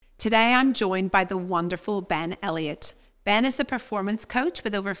Today I'm joined by the wonderful Ben Elliott. Ben is a performance coach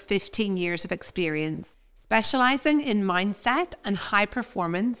with over 15 years of experience. Specializing in mindset and high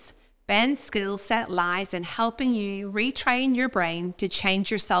performance, Ben's skill set lies in helping you retrain your brain to change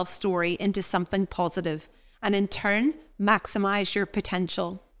your self-story into something positive and in turn maximize your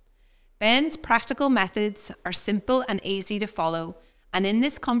potential. Ben's practical methods are simple and easy to follow, and in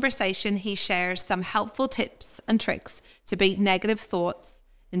this conversation he shares some helpful tips and tricks to beat negative thoughts,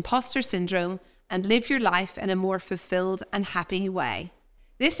 imposter syndrome, and live your life in a more fulfilled and happy way.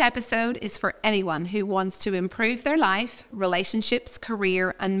 This episode is for anyone who wants to improve their life, relationships,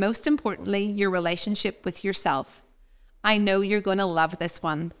 career, and most importantly, your relationship with yourself. I know you're going to love this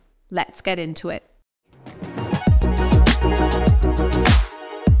one. Let's get into it.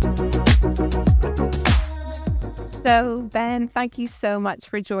 So, Ben, thank you so much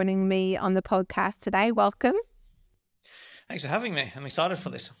for joining me on the podcast today. Welcome. Thanks for having me. I'm excited for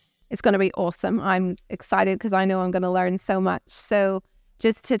this. It's going to be awesome. I'm excited because I know I'm going to learn so much. So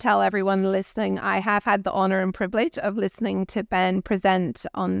just to tell everyone listening, I have had the honor and privilege of listening to Ben present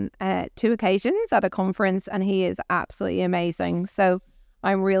on 2 occasions at a conference, and he is absolutely amazing. So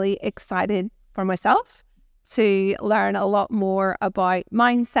I'm really excited for myself to learn a lot more about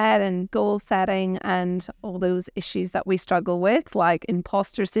mindset and goal setting and all those issues that we struggle with, like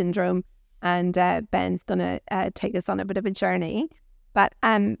imposter syndrome. And Ben's going to take us on a bit of a journey. But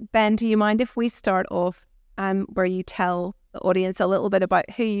Ben, do you mind if we start off where you tell the audience a little bit about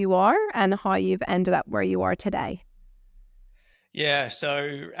who you are and how you've ended up where you are today? Yeah,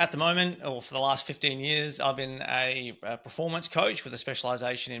 so at the moment, or for the last 15 years, I've been a performance coach with a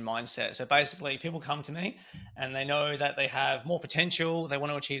specialization in mindset. So basically, people come to me and they know that they have more potential, they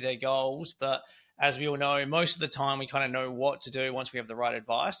want to achieve their goals, but as we all know, most of the time we kind of know what to do once we have the right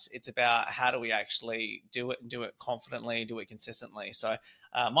advice. It's about how do we actually do it and do it confidently, do it consistently. So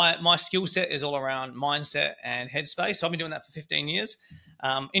my skill set is all around mindset and headspace. So I've been doing that for 15 years.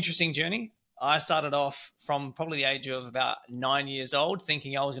 Interesting journey. I started off from probably the age of about 9 years old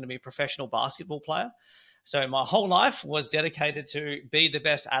thinking I was going to be a professional basketball player. So my whole life was dedicated to be the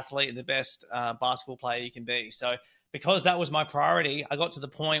best athlete, the best basketball player you can be. So because that was my priority, I got to the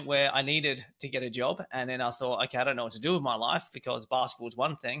point where I needed to get a job. And then I thought, okay, I don't know what to do with my life because basketball is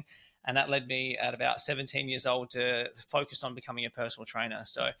one thing. And that led me at about 17 years old to focus on becoming a personal trainer.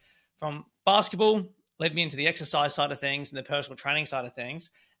 So from basketball led me into the exercise side of things and the personal training side of things.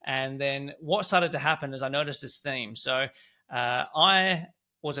 And then what started to happen is I noticed this theme. So I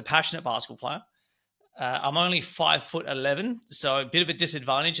was a passionate basketball player. I'm only 5'11", so a bit of a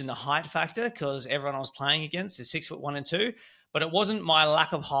disadvantage in the height factor because everyone I was playing against is 6'1" and 2. But it wasn't my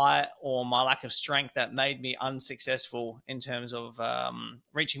lack of height or my lack of strength that made me unsuccessful in terms of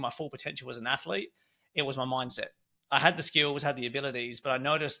reaching my full potential as an athlete. It was my mindset. I had the skills, had the abilities, but I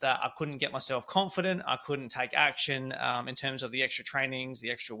noticed that I couldn't get myself confident. I couldn't take action in terms of the extra trainings, the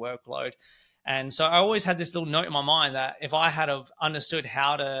extra workload. And so I always had this little note in my mind that if I had have understood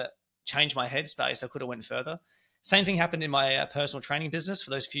how to change my headspace, I could have went further. Same thing happened in my personal training business.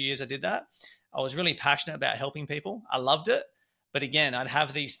 For those few years I did that, I was really passionate about helping people. I loved it. But again, I'd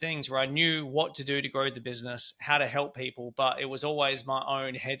have these things where I knew what to do to grow the business, how to help people, but it was always my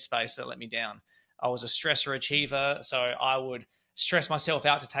own headspace that let me down. I was a stressor achiever, so I would stress myself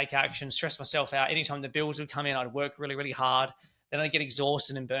out to take action, stress myself out. Anytime the bills would come in, I'd work really, really hard. Then I'd get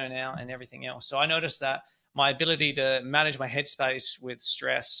exhausted and burn out and everything else. So I noticed that my ability to manage my headspace with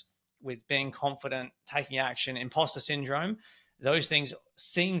stress, with being confident, taking action, imposter syndrome, those things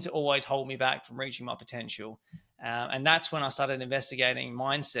seem to always hold me back from reaching my potential. And that's when I started investigating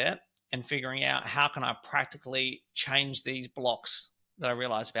mindset and figuring out how can I practically change these blocks that I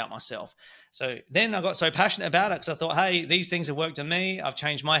realized about myself. So then I got so passionate about it because I thought, hey, these things have worked on me. I've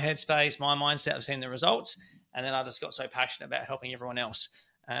changed my headspace, my mindset. I've seen the results. And then I just got so passionate about helping everyone else.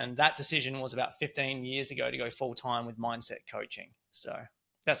 And that decision was about 15 years ago to go full-time with mindset coaching. So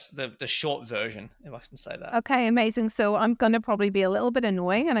that's the short version, if I can say that. Okay, amazing. So I'm going to probably be a little bit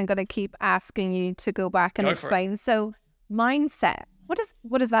annoying and I'm going to keep asking you to go back and explain. So mindset, what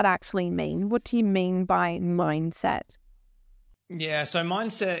does that actually mean? What do you mean by mindset? Yeah, so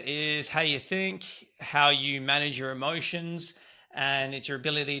mindset is how you think, how you manage your emotions, and it's your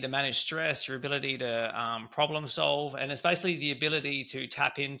ability to manage stress, your ability to problem solve, and it's basically the ability to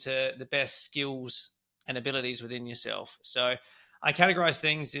tap into the best skills and abilities within yourself. So I categorize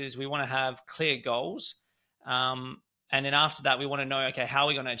things as we want to have clear goals, and then after that, we want to know, okay, how are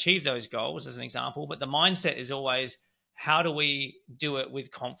we going to achieve those goals, as an example, but the mindset is always, how do we do it with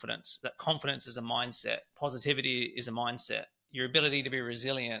confidence? That confidence is a mindset. Positivity is a mindset. Your ability to be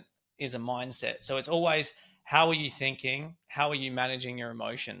resilient is a mindset. So it's always how are you thinking? How are you managing your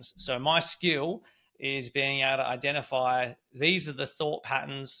emotions? So my skill is being able to identify these are the thought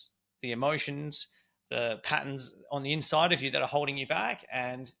patterns, the emotions, the patterns on the inside of you that are holding you back,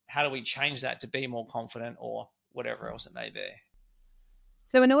 and how do we change that to be more confident or whatever else it may be.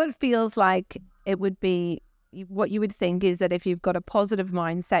 So I know it feels like it would be what you would think is that if you've got a positive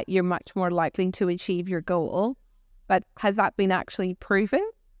mindset, you're much more likely to achieve your goal. But has that been actually proven?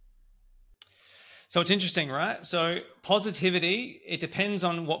 So it's interesting, right? So positivity, it depends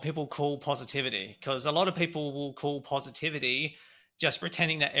on what people call positivity, because a lot of people will call positivity just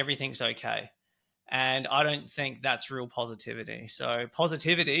pretending that everything's okay. And I don't think that's real positivity. So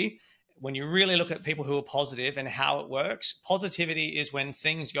positivity, when you really look at people who are positive and how it works, positivity is when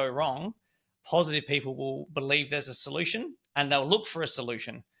things go wrong, positive people will believe there's a solution and they'll look for a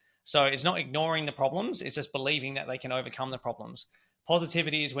solution. So it's not ignoring the problems, it's just believing that they can overcome the problems.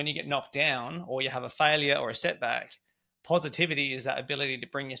 Positivity is when you get knocked down or you have a failure or a setback. Positivity is that ability to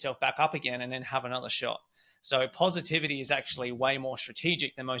bring yourself back up again and then have another shot. So positivity is actually way more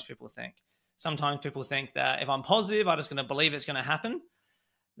strategic than most people think. Sometimes people think that if I'm positive, I'm just going to believe it's going to happen.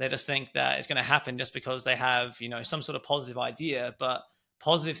 They just think that it's going to happen just because they have, some sort of positive idea. But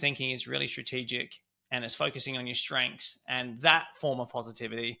positive thinking is really strategic and it's focusing on your strengths. And that form of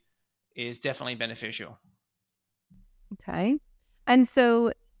positivity is definitely beneficial. Okay. And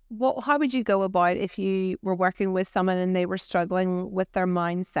so how would you go about if you were working with someone and they were struggling with their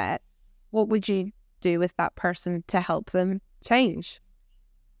mindset? What would you do with that person to help them change?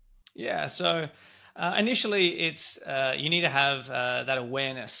 Yeah. So initially, it's you need to have that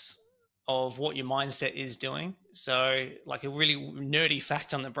awareness of what your mindset is doing. So, like a really nerdy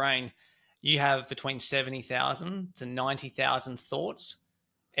fact on the brain, you have between 70,000 to 90,000 thoughts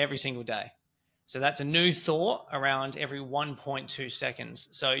every single day. So that's a new thought around every 1.2 seconds.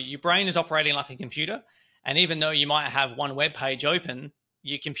 So your brain is operating like a computer. And even though you might have one web page open,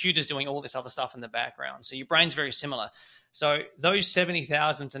 your computer's doing all this other stuff in the background. So your brain's very similar. So those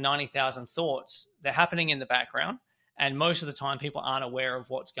 70,000 to 90,000 thoughts, they're happening in the background. And most of the time, people aren't aware of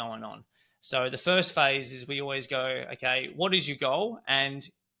what's going on. So the first phase is we always go, okay, what is your goal? And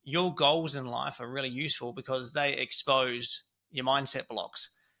your goals in life are really useful because they expose your mindset blocks.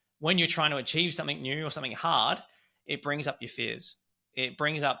 When you're trying to achieve something new or something hard, it brings up your fears. It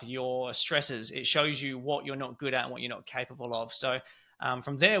brings up your stresses. It shows you what you're not good at and what you're not capable of. So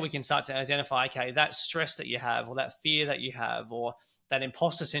from there, we can start to identify, okay, that stress that you have or that fear that you have or that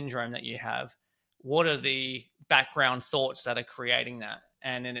imposter syndrome that you have, what are the background thoughts that are creating that?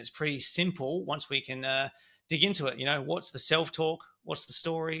 And then it's pretty simple once we can dig into it. What's the self-talk? What's the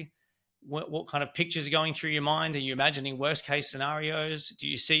story? What kind of pictures are going through your mind? Are you imagining worst case scenarios? Do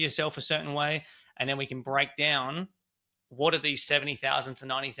you see yourself a certain way? And then we can break down what are these 70,000 to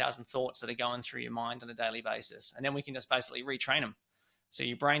 90,000 thoughts that are going through your mind on a daily basis. And then we can just basically retrain them. So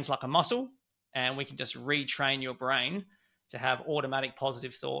your brain's like a muscle and we can just retrain your brain to have automatic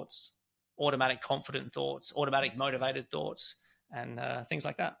positive thoughts, automatic confident thoughts, automatic motivated thoughts, and things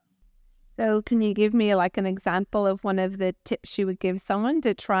like that. So can you give me an example of one of the tips you would give someone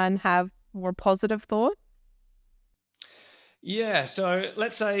to try and have more positive thoughts? Yeah. So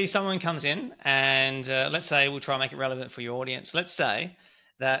let's say someone comes in and let's say we'll try and make it relevant for your audience. Let's say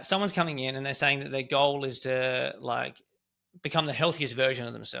that someone's coming in and they're saying that their goal is to become the healthiest version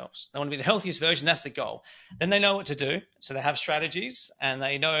of themselves. They want to be the healthiest version. That's the goal. Then they know what to do. So they have strategies and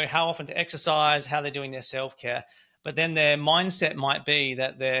they know how often to exercise, how they're doing their self-care. But then their mindset might be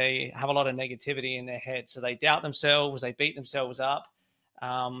that they have a lot of negativity in their head. So they doubt themselves, they beat themselves up,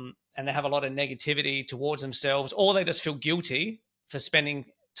 and they have a lot of negativity towards themselves, or they just feel guilty for spending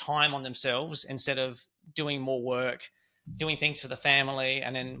time on themselves instead of doing more work, doing things for the family,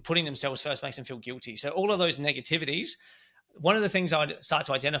 and then putting themselves first makes them feel guilty. So all of those negativities, one of the things I'd start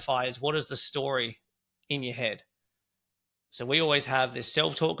to identify is what is the story in your head? So we always have this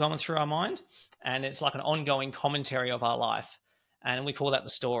self-talk going through our mind, and it's like an ongoing commentary of our life. And we call that the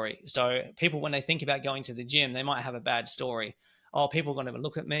story. So people, when they think about going to the gym, they might have a bad story. Oh, people are going to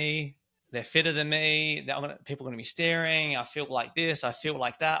look at me. They're fitter than me. People are going to be staring. I feel like this. I feel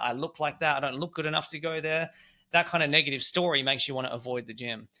like that. I look like that. I don't look good enough to go there. That kind of negative story makes you want to avoid the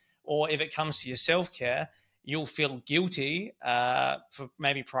gym. Or if it comes to your self-care, you'll feel guilty for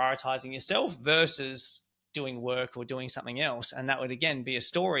maybe prioritizing yourself versus doing work or doing something else. And that would, again, be a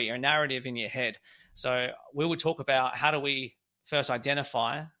story or a narrative in your head. So we would talk about how do we first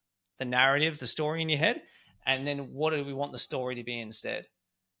identify the narrative, the story in your head, and then what do we want the story to be instead?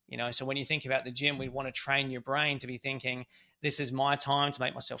 So when you think about the gym, we want to train your brain to be thinking, this is my time to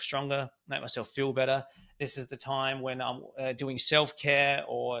make myself stronger, make myself feel better. This is the time when I'm doing self-care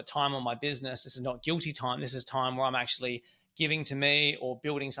or time on my business. This is not guilty time. This is time where I'm actually giving to me or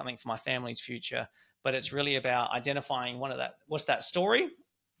building something for my family's future. But it's really about identifying what's that story,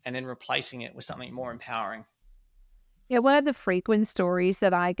 and then replacing it with something more empowering. Yeah, one of the frequent stories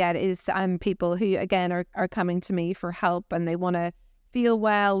that I get is people who, again, are coming to me for help, and they want to feel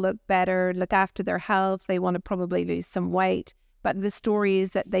well, look better, look after their health. They want to probably lose some weight. But the story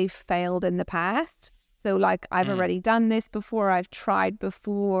is that they've failed in the past. So like, I've already done this before, I've tried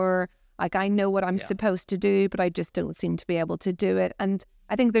before, like I know what I'm supposed to do, but I just don't seem to be able to do it. And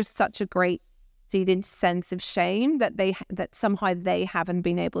I think there's such a great seated sense of shame that somehow they haven't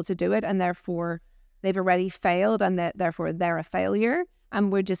been able to do it, and therefore they've already failed, and that therefore they're a failure.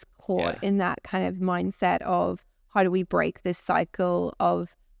 And we're just caught in that kind of mindset of, how do we break this cycle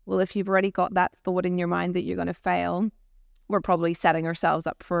of, well, if you've already got that thought in your mind that you're going to fail, we're probably setting ourselves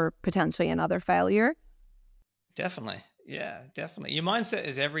up for potentially another failure. Definitely. Yeah, definitely. Your mindset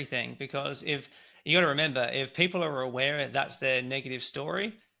is everything, because if you got to remember, if people are aware that's their negative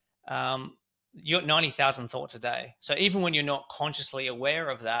story, you got 90,000 thoughts a day. So even when you're not consciously aware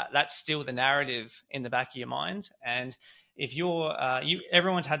of that, that's still the narrative in the back of your mind. And if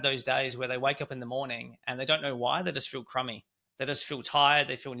everyone's had those days where they wake up in the morning and they don't know why, they just feel crummy. They just feel tired.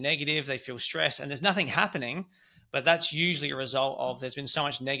 They feel negative. They feel stressed, and there's nothing happening. But that's usually a result of there's been so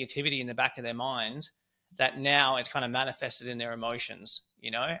much negativity in the back of their mind that now it's kind of manifested in their emotions,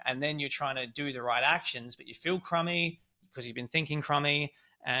 and then you're trying to do the right actions, but you feel crummy because you've been thinking crummy.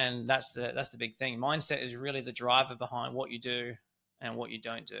 And that's the big thing. Mindset is really the driver behind what you do and what you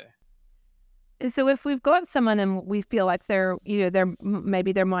don't do. So if we've got someone and we feel like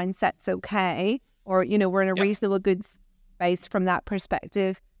maybe their mindset's okay, or, we're in a reasonable good space from that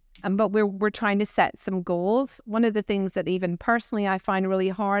perspective, but we're trying to set some goals. One of the things that even personally I find really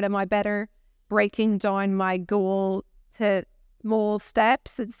hard, am I better breaking down my goal to small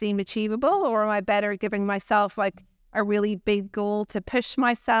steps that seem achievable, or am I better giving myself like a really big goal to push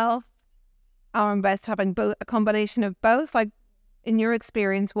myself? Or am I best having a combination of both? Like, in your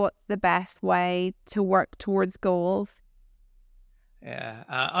experience, what's the best way to work towards goals? Yeah,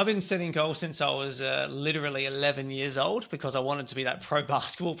 I've been setting goals since I was literally 11 years old, because I wanted to be that pro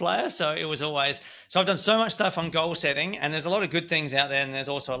basketball player. So it was always, I've done so much stuff on goal setting, and there's a lot of good things out there, and there's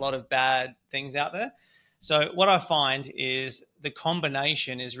also a lot of bad things out there. So what I find is the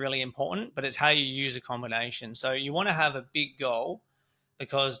combination is really important, but it's how you use a combination. So you want to have a big goal,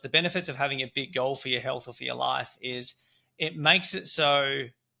 because the benefits of having a big goal for your health or for your life is it makes it so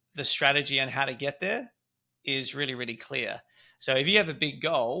the strategy and how to get there is really, really clear. So if you have a big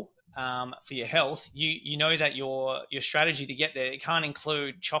goal for your health, you know that your strategy to get there, it can't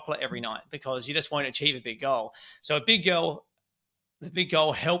include chocolate every night, because you just won't achieve a big goal. So the big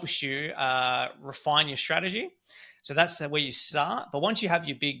goal helps you refine your strategy. So that's where you start. But once you have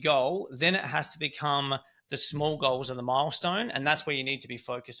your big goal, then it has to become the small goals of the milestone. And that's where you need to be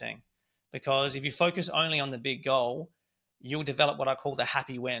focusing. Because if you focus only on the big goal, you'll develop what I call the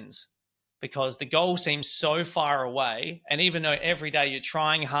happy wins. Because the goal seems so far away. And even though every day you're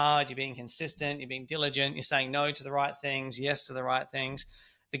trying hard, you're being consistent, you're being diligent, you're saying no to the right things, yes to the right things,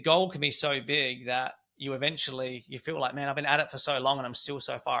 the goal can be so big that you feel like, man, I've been at it for so long and I'm still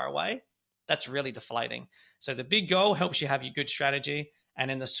so far away. That's really deflating. So the big goal helps you have your good strategy. And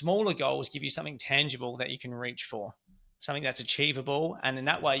then the smaller goals give you something tangible that you can reach for, something that's achievable. And in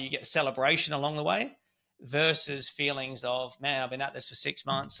that way, you get celebration along the way versus feelings of, man, I've been at this for 6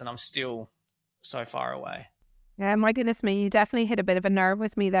 months and I'm still so far away. Yeah, my goodness me, you definitely hit a bit of a nerve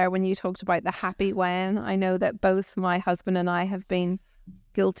with me there when you talked about the happy when. I know that both my husband and I have been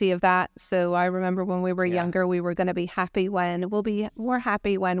guilty of that. So I remember when we were younger, we were going to be happy when we're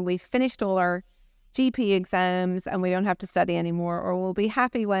happy when we finished all our GP exams and we don't have to study anymore, or we'll be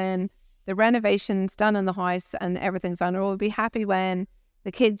happy when the renovation's done in the house and everything's done, or we'll be happy when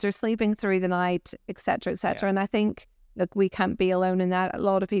the kids are sleeping through the night, etc., etc. And I think, look, we can't be alone in that. A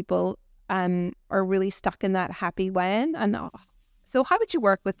lot of people are really stuck in that happy when. And so how would you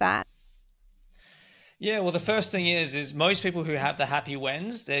work with that? Yeah, well, the first thing is most people who have the happy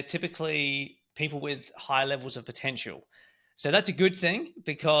wins, they're typically people with high levels of potential. So that's a good thing,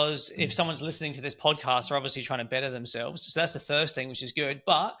 because if someone's listening to this podcast, they're obviously trying to better themselves. So that's the first thing, which is good.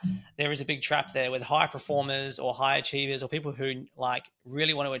 But there is a big trap there with high performers or high achievers or people who like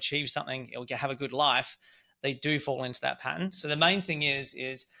really want to achieve something or have a good life. They do fall into that pattern. So the main thing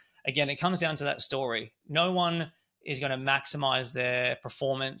is again, it comes down to that story. No one is going to maximize their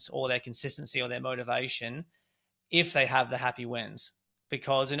performance or their consistency or their motivation if they have the happy wins.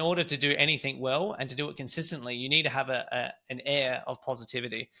 because in order to do anything well and to do it consistently, you need to have an air of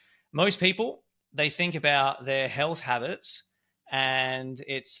positivity. Most people, they think about their health habits and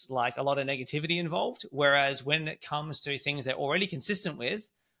it's like a lot of negativity involved. Whereas when it comes to things they're already consistent with,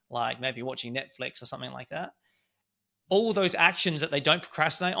 like maybe watching Netflix or something like that, all those actions that they don't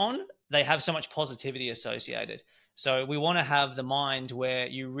procrastinate on, they have so much positivity associated. So we want to have the mind where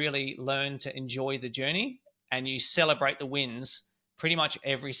you really learn to enjoy the journey and you celebrate the wins pretty much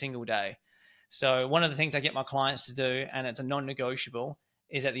every single day. So one of the things I get my clients to do, and it's a non-negotiable,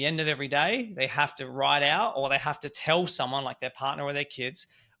 is at the end of every day, they have to write out or they have to tell someone like their partner or their kids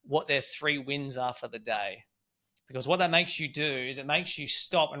what their 3 wins are for the day. Because what that makes you do is it makes you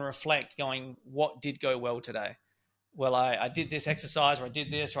stop and reflect going, what did go well today? Well, I did this exercise, or I did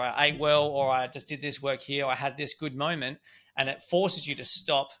this, or I ate well, or I just did this work here, or I had this good moment. And it forces you to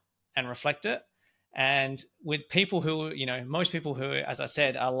stop and reflect it. And with people who, most people who, as I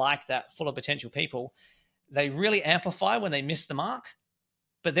said, are like that, full of potential people, they really amplify when they miss the mark.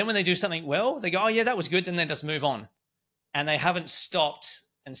 But then when they do something well, they go, oh yeah, that was good. Then they just move on. And they haven't stopped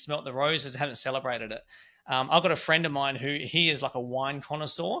and smelt the roses, haven't celebrated it. I've got a friend of mine who he is like a wine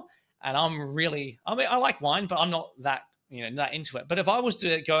connoisseur. And I like wine, but I'm not that, that into it. But if I was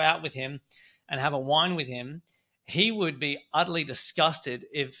to go out with him and have a wine with him, he would be utterly disgusted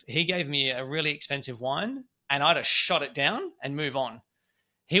if he gave me a really expensive wine and I'd have shot it down and move on.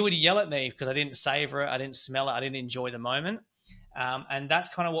 He would yell at me because I didn't savor it, I didn't smell it, I didn't enjoy the moment. And that's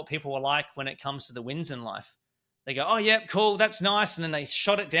kind of what people are like when it comes to the wins in life. They go, oh, yeah, cool, that's nice. And then they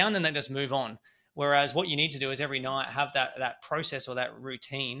shot it down and they just move on. Whereas what you need to do is every night have that process or that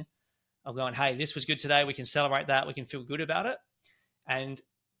routine of going, hey, this was good today. We can celebrate that. We can feel good about it. And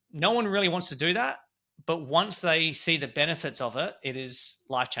no one really wants to do that. But once they see the benefits of it, it is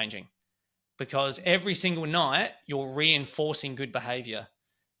life-changing because every single night you're reinforcing good behavior.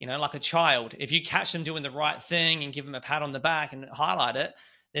 Like a child, if you catch them doing the right thing and give them a pat on the back and highlight it,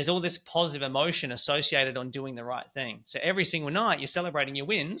 there's all this positive emotion associated on doing the right thing. So every single night you're celebrating your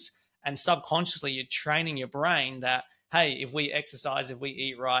wins and subconsciously you're training your brain that, hey, if we exercise, if we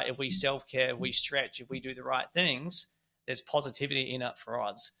eat right, if we self-care, if we stretch, if we do the right things, there's positivity in it for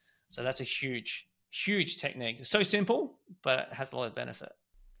odds. So that's a huge, huge technique. It's so simple, but it has a lot of benefit.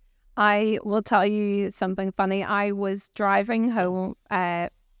 I will tell you something funny. I was driving home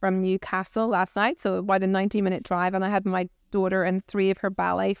from Newcastle last night, so about a 90-minute drive, and I had my daughter and 3 of her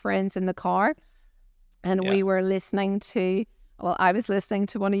ballet friends in the car, and we were listening to... Well, I was listening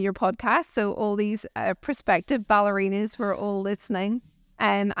to one of your podcasts, so all these prospective ballerinas were all listening,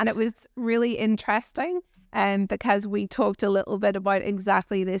 and it was really interesting because we talked a little bit about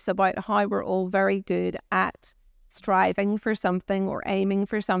exactly this, about how we're all very good at striving for something or aiming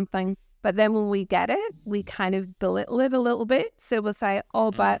for something, but then when we get it, we kind of belittle it a little bit. So we'll say, oh,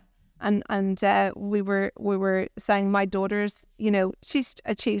 but... And we were saying my daughter's, she's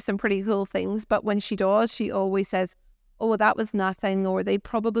achieved some pretty cool things, but when she does, she always says, oh, that was nothing, or they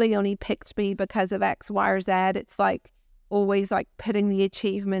probably only picked me because of X, Y, or Z. It's like always like putting the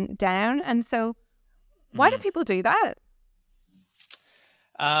achievement down. And so why do people do that?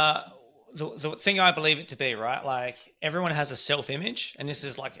 The thing I believe it to be, right? Like everyone has a self-image, and this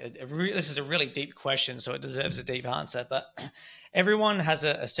is like this is a really deep question, so it deserves a deep answer. But everyone has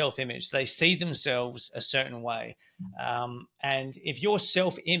a self-image. They see themselves a certain way. And if your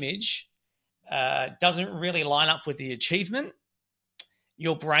self-image doesn't really line up with the achievement,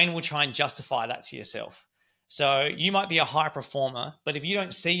 your brain will try and justify that to yourself. So you might be a high performer, but if you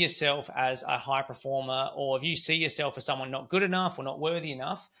don't see yourself as a high performer, or if you see yourself as someone not good enough or not worthy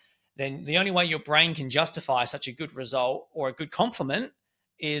enough, then the only way your brain can justify such a good result or a good compliment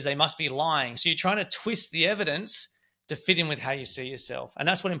is they must be lying. So you're trying to twist the evidence to fit in with how you see yourself. And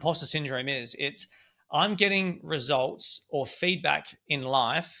that's what imposter syndrome is. It's I'm getting results or feedback in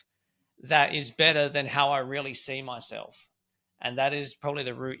life that is better than how I really see myself. And that is probably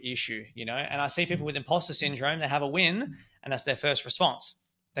the root issue, And I see people with imposter syndrome, they have a win and that's their first response.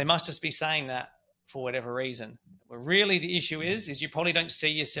 They must just be saying that for whatever reason. But really the issue is you probably don't see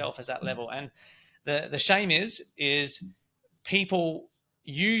yourself as that level. And the shame is people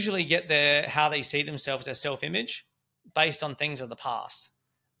usually get how they see themselves, their self-image, based on things of the past.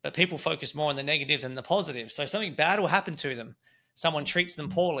 But people focus more on the negative than the positive. So something bad will happen to them. Someone treats them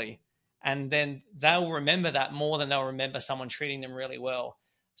poorly. And then they'll remember that more than they'll remember someone treating them really well.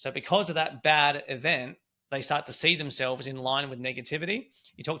 So because of that bad event, they start to see themselves in line with negativity.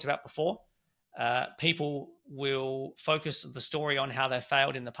 You talked about before, people will focus the story on how they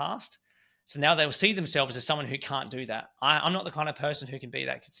failed in the past. So now they'll see themselves as someone who can't do that. I'm not the kind of person who can be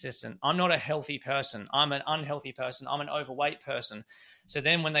that consistent. I'm not a healthy person. I'm an unhealthy person. I'm an overweight person. So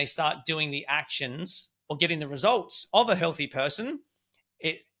then when they start doing the actions or getting the results of a healthy person,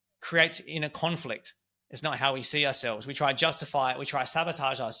 it creates inner conflict. It's not how we see ourselves. We try to justify it. We try to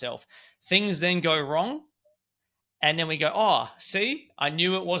sabotage ourselves. Things then go wrong. And then we go, oh, see, I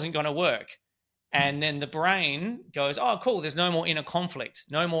knew it wasn't going to work. And then the brain goes, oh, cool. There's no more inner conflict,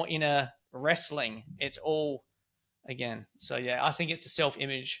 no more inner wrestling. It's all again. So yeah, I think it's a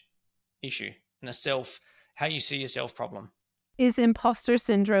self-image issue and how you see yourself problem. Is imposter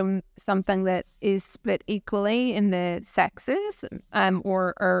syndrome something that is split equally in the sexes,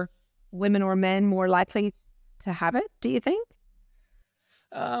 or are women or men more likely to have it, do you think?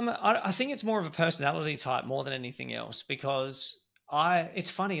 I think it's more of a personality type more than anything else, because it's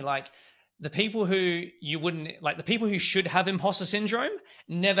funny, like the people who you wouldn't like, the people who should have imposter syndrome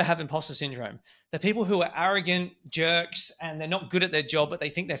never have imposter syndrome. The people who are arrogant jerks and they're not good at their job, but they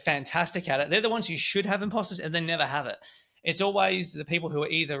think they're fantastic at it, they're the ones who should have imposters and they never have it. It's always the people who are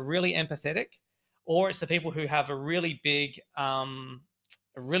either really empathetic, or it's the people who have a really big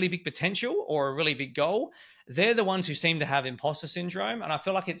potential or a really big goal. They're the ones who seem to have imposter syndrome. And I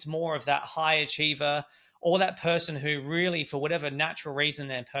feel like it's more of that high achiever or that person who really, for whatever natural reason,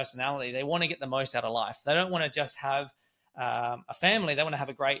 their personality, they want to get the most out of life. They don't want to just have a family. They want to have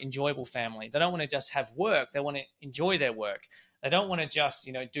a great, enjoyable family. They don't want to just have work. They want to enjoy their work. They don't want to just,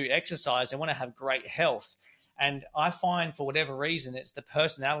 do exercise. They want to have great health. And I find for whatever reason, it's the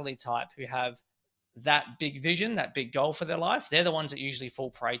personality type who have that big vision, that big goal for their life. They're the ones that usually fall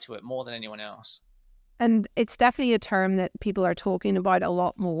prey to it more than anyone else. And it's definitely a term that people are talking about a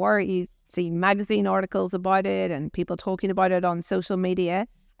lot more. You see magazine articles about it and people talking about it on social media.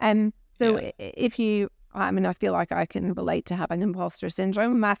 If you, I feel like I can relate to having imposter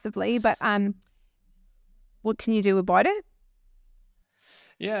syndrome massively, but what can you do about it?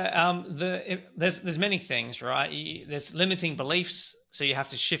 Yeah, there's many things, right? There's limiting beliefs, so you have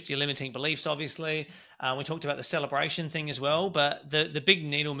to shift your limiting beliefs, obviously. We talked about the celebration thing as well, but the big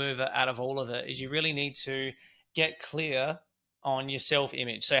needle mover out of all of it is you really need to get clear on your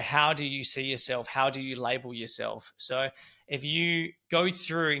self-image. So how do you see yourself? How do you label yourself? So if you go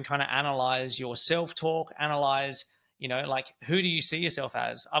through and kind of analyze your self-talk, analyze, like who do you see yourself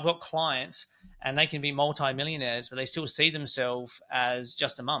as? I've got clients and they can be multi-millionaires, but they still see themselves as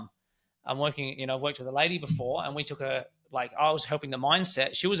just a mum. I've worked with a lady before and I was helping the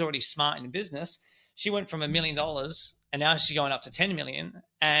mindset. She was already smart in business. She went from $1 million and now she's going up to 10 million.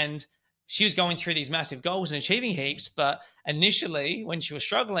 And she was going through these massive goals and achieving heaps. But initially when she was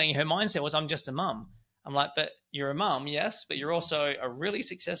struggling, her mindset was, I'm just a mum. I'm like, but you're a mum, yes, but you're also a really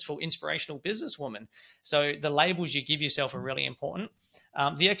successful, inspirational businesswoman. So the labels you give yourself are really important.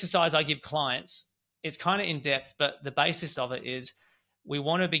 The exercise I give clients, it's kind of in depth, but the basis of it is we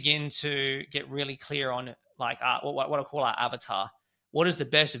want to begin to get really clear on what I call our avatar. What is the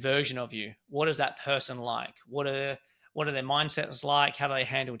best version of you? What is that person like? What are their mindsets like? How do they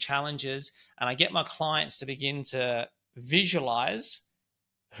handle challenges? And I get my clients to begin to visualize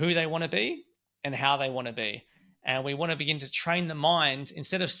who they want to be and how they want to be. And we want to begin to train the mind,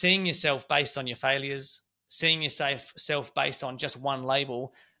 instead of seeing yourself based on your failures, seeing yourself based on just one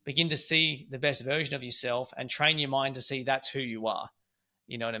label, begin to see the best version of yourself and train your mind to see that's who you are.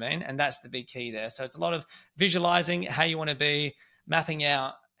 You know what I mean? And that's the big key there. So it's a lot of visualizing how you want to be, mapping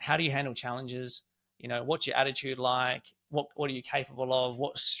out how do you handle challenges, what's your attitude like, what are you capable of,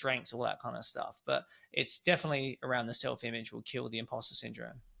 what strengths, all that kind of stuff. But it's definitely around the self-image will kill the imposter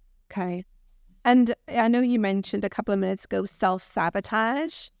syndrome. Okay. And I know you mentioned a couple of minutes ago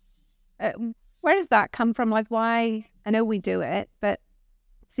self-sabotage. Where does that come from? Like, why? I know we do it, but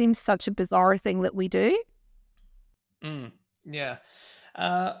it seems such a bizarre thing that we do. Yeah.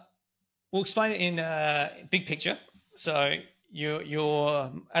 We'll explain it in big picture. So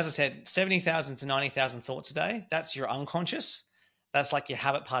you're, as I said, 70,000 to 90,000 thoughts a day. That's your unconscious. That's like your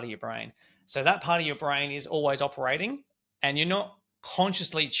habit part of your brain. So that part of your brain is always operating and you're not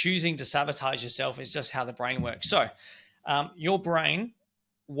consciously choosing to sabotage yourself. It's just how the brain works. So your brain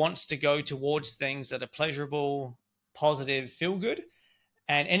wants to go towards things that are pleasurable, positive, feel good.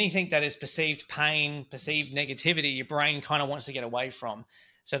 And anything that is perceived pain, perceived negativity, your brain kind of wants to get away from.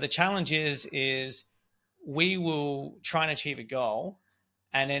 So the challenge is we will try and achieve a goal.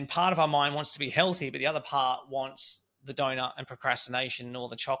 And then part of our mind wants to be healthy, but the other part wants the donut and procrastination or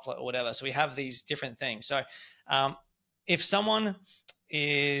the chocolate or whatever. So we have these different things. So if someone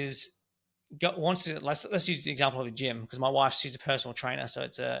wants to, let's use the example of a gym, because my wife, she's a personal trainer. So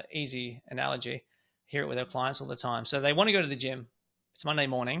it's an easy analogy. Hear it with her clients all the time. So they want to go to the gym. It's Monday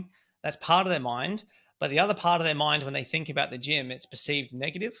morning. That's part of their mind. But the other part of their mind, when they think about the gym, it's perceived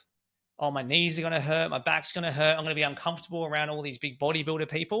negative. Oh, my knees are going to hurt. My back's going to hurt. I'm going to be uncomfortable around all these big bodybuilder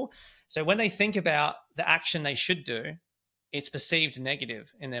people. So when they think about the action they should do, it's perceived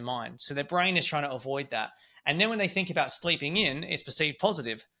negative in their mind. So their brain is trying to avoid that. And then when they think about sleeping in, it's perceived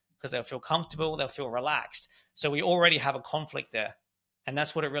positive because they'll feel comfortable, they'll feel relaxed. So we already have a conflict there. And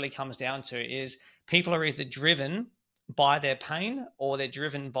that's what it really comes down to, is people are either driven by their pain or they're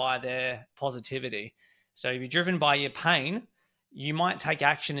driven by their positivity. So if you're driven by your pain, you might take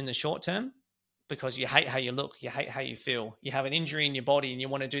action in the short term because you hate how you look, you hate how you feel, you have an injury in your body and you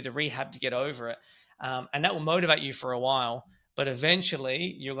want to do the rehab to get over it. And that will motivate you for a while, but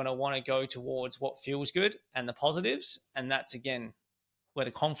eventually you're going to want to go towards what feels good and the positives. And that's, again, where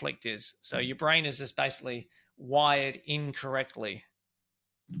the conflict is. So your brain is just basically wired incorrectly.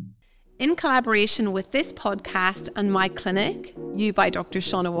 In collaboration with this podcast and my clinic, You by Dr.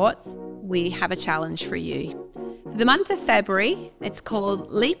 Shauna Watts, we have a challenge for you. For the month of February, it's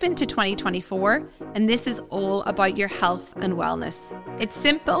called Leap into 2024, and this is all about your health and wellness. It's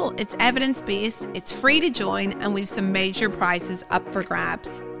simple, it's evidence-based, it's free to join, and we've some major prizes up for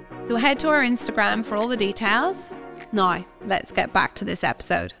grabs. So head to our Instagram for all the details. Now, let's get back to this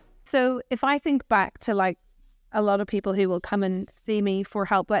episode. So if I think back to like a lot of people who will come and see me for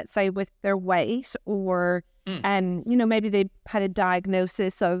help, let's say with their weight or maybe they had a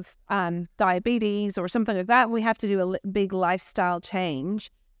diagnosis of diabetes or something like that. We have to do a big lifestyle change.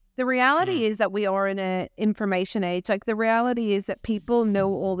 The reality is that we are in an information age. Like, the reality is that people know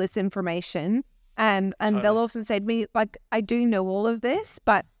all this information, and totally. They'll often say to me, like, I do know all of this,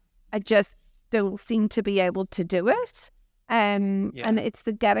 but I just don't seem to be able to do it. And it's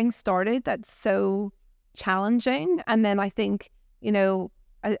the getting started that's so challenging. And then I think,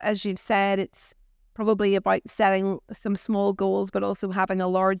 as you've said, it's probably about setting some small goals, but also having a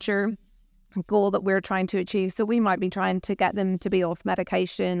larger goal that we're trying to achieve. So we might be trying to get them to be off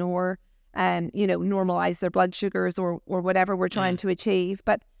medication or, normalize their blood sugars or whatever we're trying to achieve.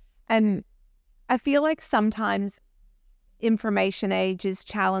 But I feel like sometimes information age is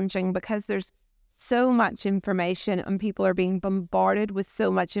challenging because there's so much information and people are being bombarded with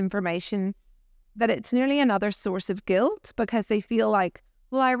so much information that it's nearly another source of guilt because they feel like,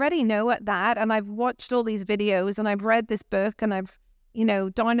 well, I already know that, and I've watched all these videos and I've read this book and I've,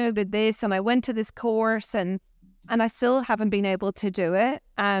 downloaded this and I went to this course and I still haven't been able to do it.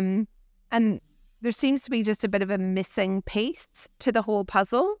 And there seems to be just a bit of a missing piece to the whole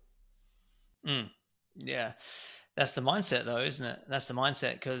puzzle. Yeah. That's the mindset though, isn't it? That's the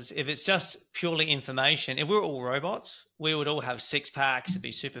mindset, because if it's just purely information, if we're all robots, we would all have six packs, it'd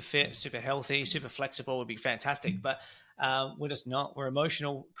be super fit, super healthy, super flexible, would be fantastic. But we're just not. We're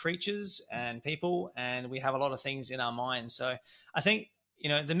emotional creatures and people, and we have a lot of things in our minds. So I think,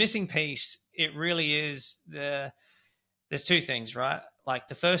 the missing piece, it really is there's two things, right? Like,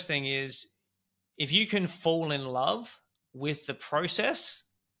 the first thing is, if you can fall in love with the process,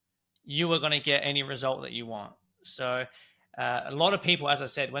 you are going to get any result that you want. So a lot of people, as I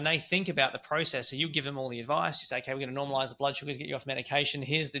said, when they think about the process, so you give them all the advice, you say, okay, we're going to normalize the blood sugars, get you off medication.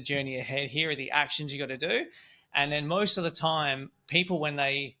 Here's the journey ahead. Here are the actions you got to do. And then most of the time, people, when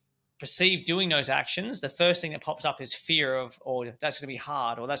they perceive doing those actions, the first thing that pops up is fear of, oh, that's going to be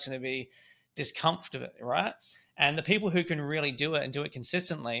hard, or that's going to be discomfort, right? And the people who can really do it and do it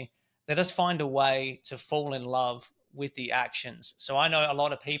consistently, they just find a way to fall in love with the actions. So I know a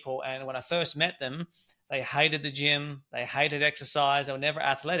lot of people, and when I first met them, they hated the gym, they hated exercise, they were never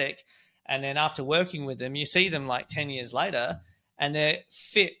athletic. And then after working with them, you see them like 10 years later and they're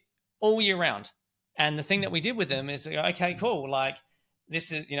fit all year round. And the thing that we did with them is, okay, cool. Like,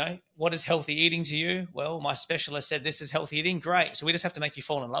 this is, what is healthy eating to you? Well, my specialist said this is healthy eating. Great. So we just have to make you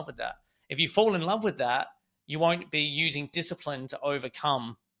fall in love with that. If you fall in love with that, you won't be using discipline to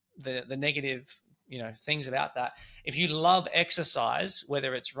overcome the negative things about that. If you love exercise,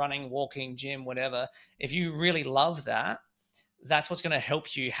 whether it's running, walking, gym, whatever, if you really love that, that's what's going to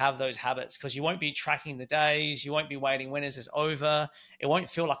help you have those habits, because you won't be tracking the days. You won't be waiting, when is this over? It won't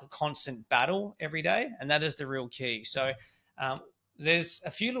feel like a constant battle every day. And that is the real key. So there's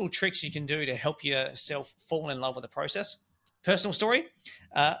a few little tricks you can do to help yourself fall in love with the process. Personal story.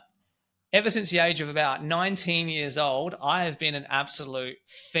 Ever since the age of about 19 years old, I have been an absolute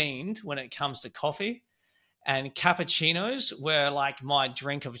fiend when it comes to coffee, and cappuccinos were like my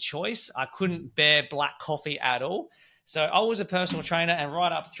drink of choice. I couldn't bear black coffee at all. So I was a personal trainer, and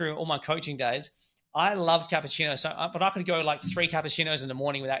right up through all my coaching days, I loved cappuccinos. But I could go like 3 cappuccinos in the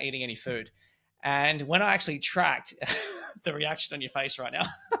morning without eating any food. And when I actually tracked the reaction on your face right now,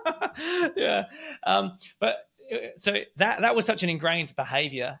 yeah. But so that was such an ingrained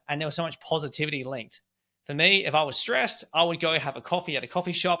behavior, and there was so much positivity linked. For me, if I was stressed, I would go have a coffee at a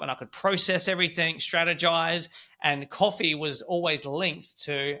coffee shop and I could process everything, strategize. And coffee was always linked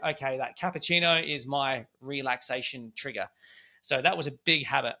to, okay, that cappuccino is my relaxation trigger. So that was a big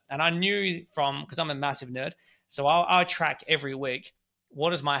habit. And I knew because I'm a massive nerd, so I'll track every week,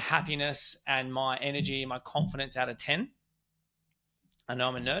 what is my happiness and my energy, my confidence out of 10? I know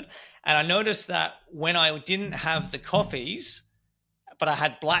I'm a nerd. And I noticed that when I didn't have the coffees, but I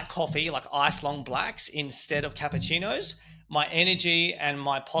had black coffee, like ice long blacks instead of cappuccinos, my energy and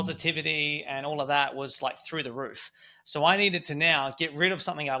my positivity and all of that was like through the roof. So I needed to now get rid of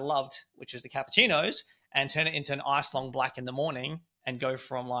something I loved, which was the cappuccinos, and turn it into an ice long black in the morning and go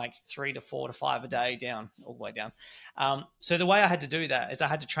from like 3 to 4 to 5 a day down, all the way down. So the way I had to do that is I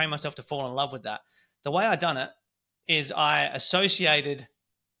had to train myself to fall in love with that. The way I done it is I associated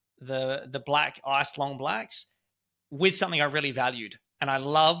the black ice long blacks with something I really valued. And I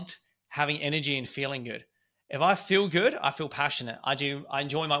loved having energy and feeling good. If I feel good, I feel passionate. I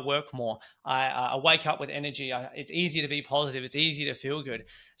enjoy my work more. I wake up with energy. It's easy to be positive. It's easy to feel good.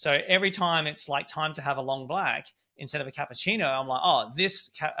 So every time it's like time to have a long black instead of a cappuccino, I'm like, oh, this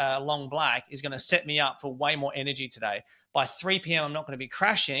long black is going to set me up for way more energy today. By 3 p.m., I'm not going to be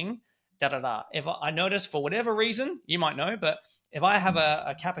crashing, da-da-da. If I notice for whatever reason, you might know, but if I have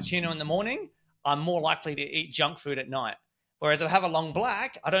a cappuccino in the morning, I'm more likely to eat junk food at night. Whereas if I have a long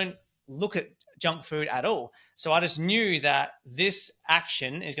black, I don't look at junk food at all. So I just knew that this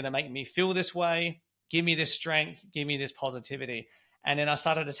action is going to make me feel this way, give me this strength, give me this positivity. And then I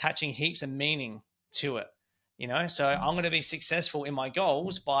started attaching heaps of meaning to it, So I'm going to be successful in my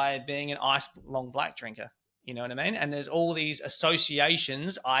goals by being an ice long black drinker. You know what I mean? And there's all these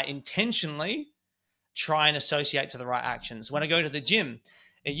associations I intentionally try and associate to the right actions. When I go to the gym,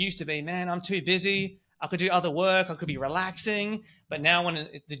 it used to be, man, I'm too busy. I could do other work. I could be relaxing. But now when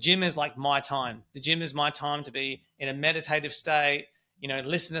the gym is like my time, the gym is my time to be in a meditative state,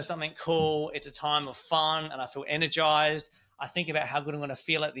 listen to something cool. It's a time of fun and I feel energized. I think about how good I'm going to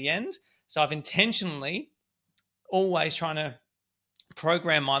feel at the end. So I've intentionally always trying to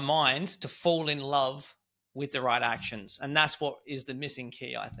program my mind to fall in love with the right actions. And that's what is the missing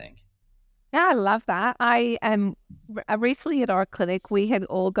key, I think. Yeah, I love that. I recently at our clinic, we had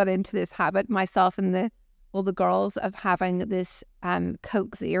all got into this habit, myself and all the girls, of having this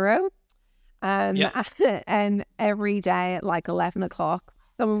Coke Zero. And every day at like 11 o'clock,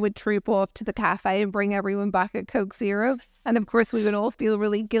 someone would troop off to the cafe and bring everyone back a Coke Zero. And of course, we would all feel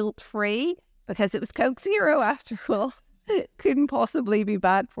really guilt-free because it was Coke Zero after all. It couldn't possibly be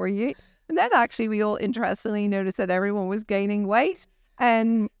bad for you. And then actually we all interestingly noticed that everyone was gaining weight.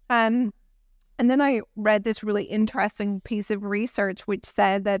 And then I read this really interesting piece of research which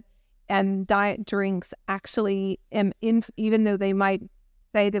said that diet drinks actually, even though they might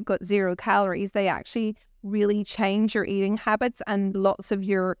say they've got 0 calories, they actually really change your eating habits, and lots of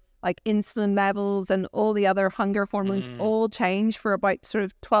your like insulin levels and all the other hunger hormones all change for about sort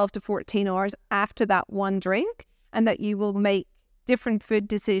of 12 to 14 hours after that one drink, and that you will make different food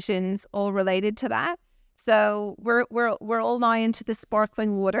decisions all related to that. So we're all now into the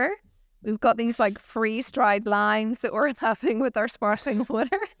sparkling water. We've got these like freeze-dried limes that we're having with our sparkling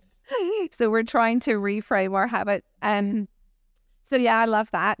water. So we're trying to reframe our habit. So yeah, I love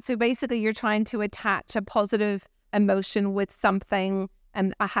that. So basically you're trying to attach a positive emotion with something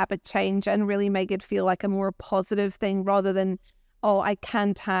and a habit change and really make it feel like a more positive thing rather than, oh, I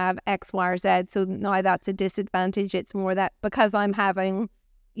can't have X, Y, or Z, so now that's a disadvantage. It's more that because I'm having,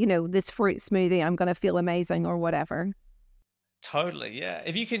 this fruit smoothie, I'm going to feel amazing or whatever. Totally, yeah.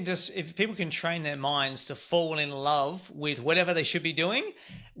 If people can train their minds to fall in love with whatever they should be doing,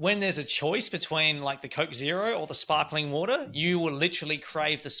 when there's a choice between like the Coke Zero or the sparkling water, you will literally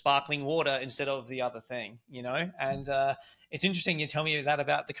crave the sparkling water instead of the other thing, And it's interesting you tell me that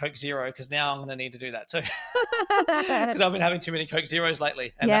about the Coke Zero, because now I'm going to need to do that too. Because I've been having too many Coke Zeros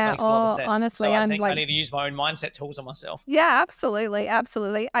lately, and that makes a lot of sense. Honestly, so I think I need to use my own mindset tools on myself. Yeah, absolutely.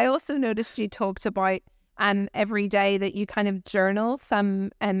 I also noticed you talked about every day that you kind of journal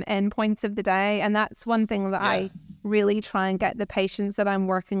some endpoints of the day. And that's one thing that I really try and get the patients that I'm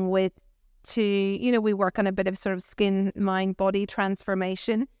working with to, we work on a bit of sort of skin, mind, body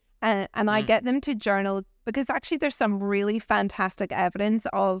transformation. And I get them to journal because actually there's some really fantastic evidence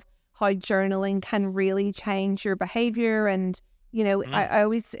of how journaling can really change your behavior. And, I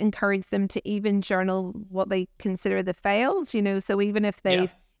always encourage them to even journal what they consider the fails, so even if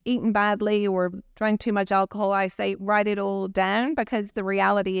they've eaten badly or drank too much alcohol, I say write it all down, because the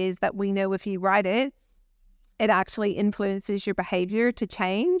reality is that we know if you write it, it actually influences your behavior to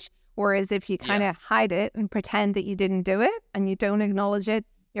change. Whereas if you kind of hide it and pretend that you didn't do it and you don't acknowledge it,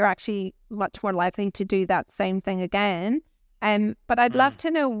 you're actually much more likely to do that same thing again. But I'd love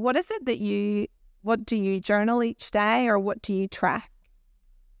to know, what do you journal each day, or what do you track?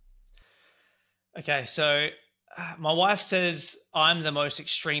 Okay, so my wife says I'm the most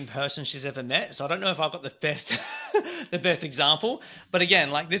extreme person she's ever met. So I don't know if I've got the best the best example. But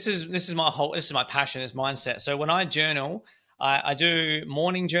again, like this is my passion, is mindset. So when I journal, I do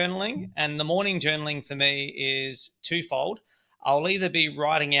morning journaling, and the morning journaling for me is twofold. I'll either be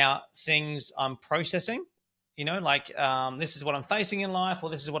writing out things I'm processing, like this is what I'm facing in life, or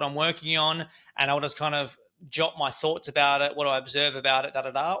this is what I'm working on, and I'll just kind of jot my thoughts about it, what I observe about it,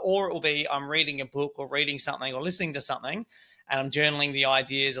 or it will be I'm reading a book or reading something or listening to something, and I'm journaling the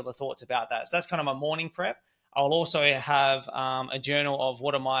ideas or the thoughts about that. So that's kind of my morning prep. I'll also have a journal of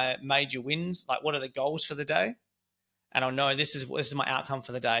what are my major wins, like what are the goals for the day, and I'll know this is my outcome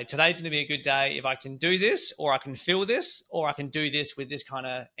for the day. Today's going to be a good day if I can do this, or I can feel this, or I can do this with this kind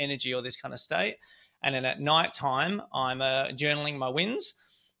of energy or this kind of state. And then at night time, I'm journaling my wins.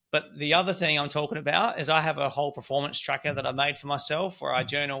 But the other thing I'm talking about is I have a whole performance tracker that I made for myself, where I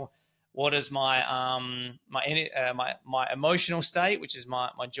journal what is my my emotional state, which is my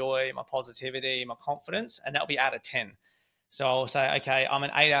joy, my positivity, my confidence, and that'll be out of 10. So I'll say, okay, I'm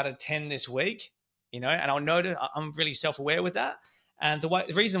an 8 out of 10 this week, and I'll notice I'm really self-aware with that. And the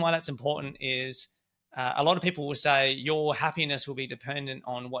reason why that's important is a lot of people will say your happiness will be dependent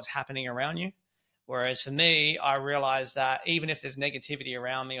on what's happening around you. Whereas for me, I realize that even if there's negativity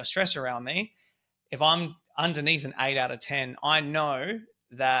around me or stress around me, if I'm underneath an 8 out of 10, I know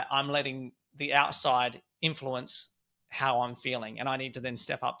that I'm letting the outside influence how I'm feeling, and I need to then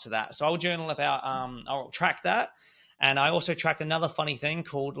step up to that. So I'll journal about, I'll track that. And I also track another funny thing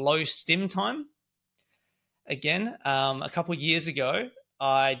called low stim time. Again, a couple of years ago,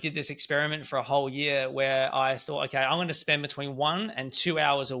 I did this experiment for a whole year where I thought, okay, I'm going to spend between 1 and 2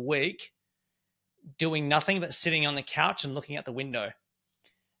 hours a week doing nothing but sitting on the couch and looking out the window.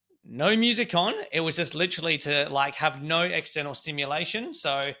 No music on. It was just literally to have no external stimulation.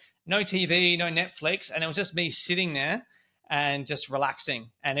 So no TV, no Netflix. And it was just me sitting there and just relaxing.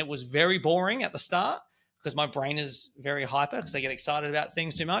 And it was very boring at the start because my brain is very hyper because I get excited about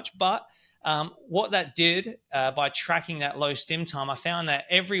things too much. But what that did by tracking that low stim time, I found that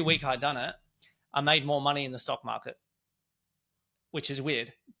every week I'd done it, I made more money in the stock market, which is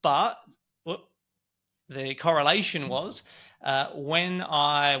weird. But the correlation was when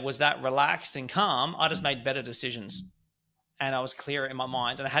I was that relaxed and calm, I just made better decisions, and I was clearer in my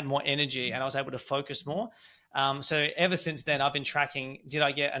mind, and I had more energy, and I was able to focus more. So ever since then, I've been tracking, did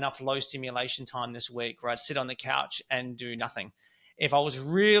I get enough low stimulation time this week where I'd sit on the couch and do nothing? If I was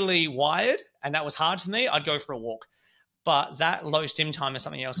really wired and that was hard for me, I'd go for a walk. But that low stim time is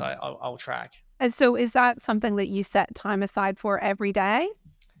something else I'll track. And so is that something that you set time aside for every day?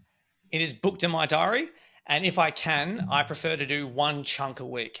 It is booked in my diary. And if I can, I prefer to do one chunk a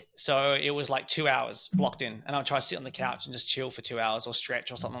week. So it was 2 hours blocked in, and I'll try to sit on the couch and just chill for 2 hours or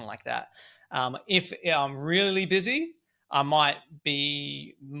stretch or something like that. If I'm really busy, I might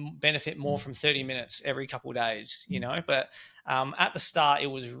benefit more from 30 minutes every couple of days, But at the start, it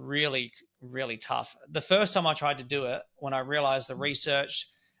was really, really tough. The first time I tried to do it, when I realized the research,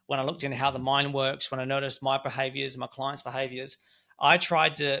 when I looked into how the mind works, when I noticed my behaviors, my clients' behaviors, I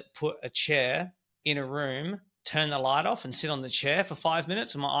tried to put a chair in a room, turn the light off and sit on the chair for 5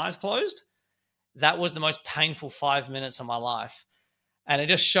 minutes with my eyes closed. That was the most painful 5 minutes of my life. And it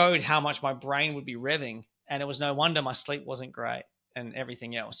just showed how much my brain would be revving. And it was no wonder my sleep wasn't great and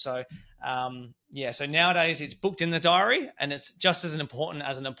everything else. So, so nowadays it's booked in the diary, and it's just as important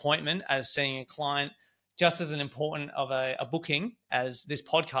as an appointment, as seeing a client, just as important of a booking as this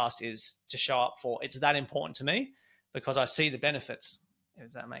podcast is to show up for. It's that important to me because I see the benefits,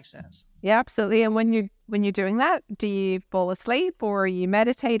 if that makes sense. Yeah, absolutely. And when you're doing that, do you fall asleep, or are you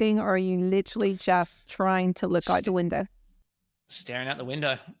meditating, or are you literally just trying to look out the window? Staring out the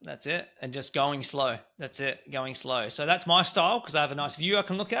window. That's it. And just going slow. That's it. Going slow. So that's my style because I have a nice view I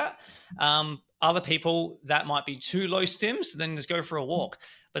can look at. Other people, that might be too low stims, so then just go for a walk.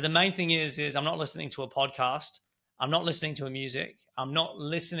 But the main thing is I'm not listening to a podcast. I'm not listening to a music. I'm not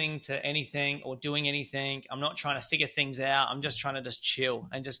listening to anything or doing anything. I'm not trying to figure things out. I'm just trying to just chill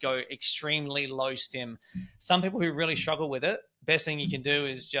and just go extremely low stim. Some people who really struggle with it, best thing you can do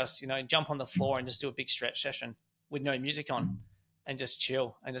is just, jump on the floor and just do a big stretch session with no music on and just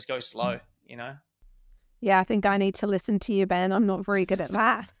chill and just go slow, Yeah, I think I need to listen to you, Ben. I'm not very good at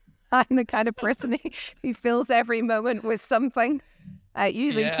that. I'm the kind of person who fills every moment with something,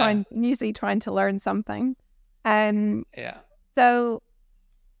 usually trying to learn something. Yeah. So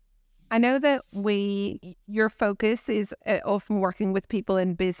I know that your focus is often working with people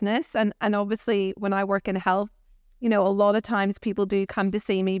in business, and obviously when I work in health, a lot of times people do come to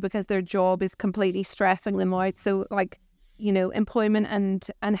see me because their job is completely stressing them out. So like, employment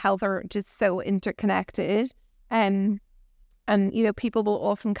and health are just so interconnected. And people will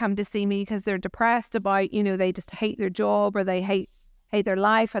often come to see me because they're depressed about, they just hate their job, or they hate their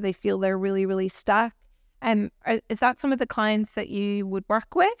life, or they feel they're really, really stuck. Is that some of the clients that you would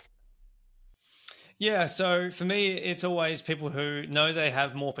work with? Yeah, so for me, it's always people who know they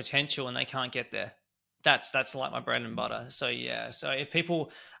have more potential and they can't get there. That's like my bread and butter. So yeah, so if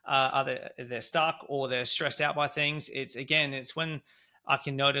people if they're stuck or they're stressed out by things, it's when I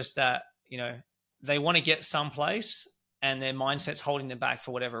can notice that they want to get someplace and their mindset's holding them back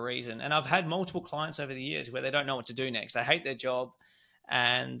for whatever reason. And I've had multiple clients over the years where they don't know what to do next. They hate their job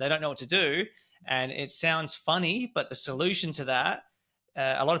and they don't know what to do. And it sounds funny, but the solution to that,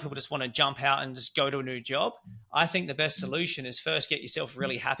 a lot of people just want to jump out and just go to a new job. I think the best solution is first get yourself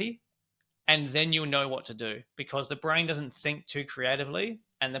really happy, and then you'll know what to do, because the brain doesn't think too creatively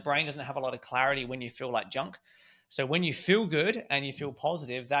and the brain doesn't have a lot of clarity when you feel like junk. So when you feel good and you feel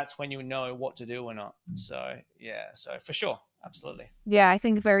positive, that's when you know what to do or not. So yeah, so for sure, absolutely. Yeah, I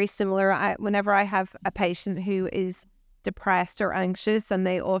think very similar. Whenever I have a patient who is depressed or anxious, and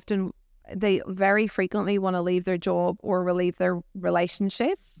they very frequently want to leave their job or leave their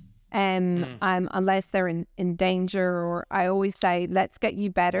relationship, unless they're in danger. Or I always say, let's get you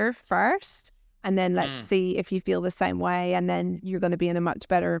better first, and then let's see if you feel the same way, and then you're going to be in a much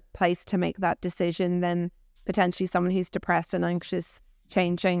better place to make that decision than potentially someone who's depressed and anxious,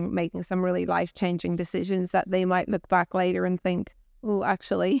 making some really life-changing decisions that they might look back later and think, oh,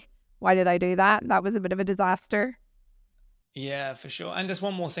 actually, why did I do that? That was a bit of a disaster. Yeah, for sure. And just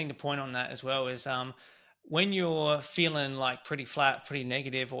one more thing to point on that as well is when you're feeling like pretty flat, pretty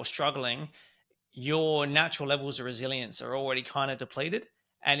negative or struggling, your natural levels of resilience are already kind of depleted.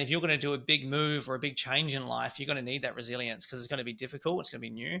 And if you're going to do a big move or a big change in life, you're going to need that resilience, because it's going to be difficult. It's going to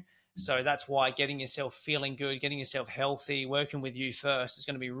be new. So that's why getting yourself feeling good, getting yourself healthy, working with you first is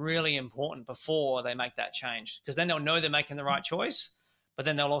going to be really important before they make that change, because then they'll know they're making the right choice, but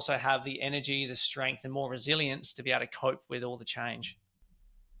then they'll also have the energy, the strength, and more resilience to be able to cope with all the change.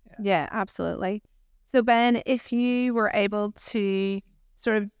 Yeah, absolutely. So Ben, if you were able to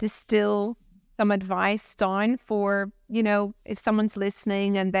sort of distill some advice down for, if someone's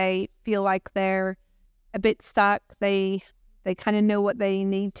listening and they feel like they're a bit stuck, they kind of know what they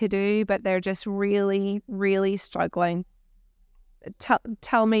need to do, but they're just really, really struggling.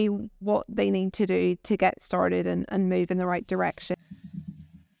 Tell me what they need to do to get started and move in the right direction.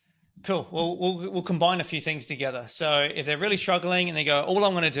 Cool. Well, we'll combine a few things together. So if they're really struggling and they go, all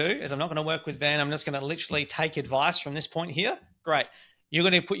I'm going to do is I'm not going to work with Ben, I'm just going to literally take advice from this point here. Great. You're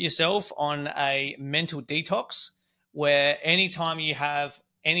going to put yourself on a mental detox where anytime you have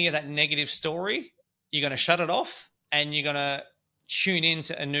any of that negative story, you're going to shut it off and you're going to tune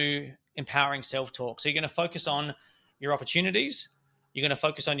into a new empowering self-talk. So you're going to focus on your opportunities. You're going to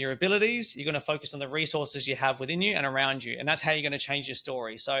focus on your abilities. You're going to focus on the resources you have within you and around you. And that's how you're going to change your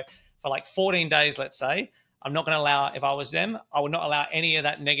story. So for like 14 days, let's say, I'm not going to allow, if I was them, I would not allow any of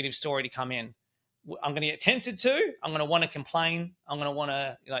that negative story to come in. I'm going to get tempted to. I'm going to want to complain. I'm going to want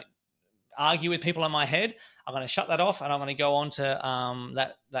to argue with people in my head. I'm going to shut that off and I'm going to go on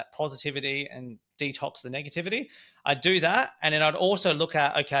to that positivity and detox the negativity. I'd do that. And then I'd also look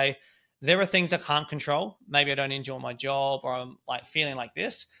at, okay, there are things I can't control. Maybe I don't enjoy my job or I'm like feeling like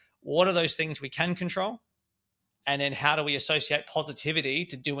this. What are those things we can control? And then how do we associate positivity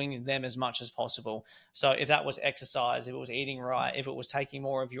to doing them as much as possible? So if that was exercise, if it was eating right, if it was taking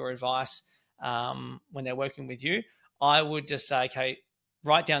more of your advice when they're working with you, I would just say, okay,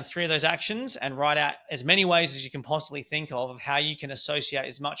 write down 3 of those actions and write out as many ways as you can possibly think of how you can associate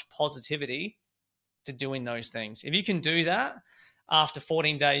as much positivity to doing those things. If you can do that, after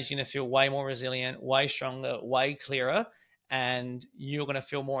 14 days, you're going to feel way more resilient, way stronger, way clearer, and you're going to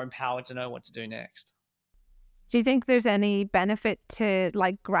feel more empowered to know what to do next. Do you think there's any benefit to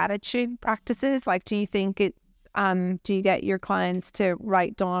like gratitude practices? Like, do you think do you get your clients to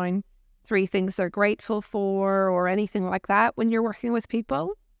write down 3 things they're grateful for or anything like that when you're working with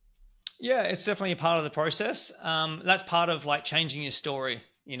people? Yeah, it's definitely a part of the process. That's part of like changing your story,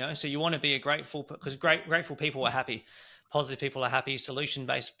 so you want to be because grateful people are happy. Positive people are happy,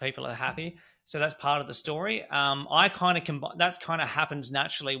 solution-based people are happy. So that's part of the story. I kind of combine, that kind of happens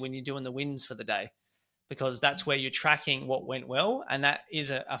naturally when you're doing the wins for the day, because that's where you're tracking what went well. And that is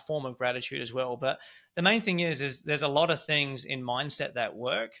a form of gratitude as well. But the main thing is there's a lot of things in mindset that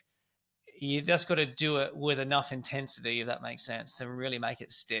work. You just got to do it with enough intensity, if that makes sense, to really make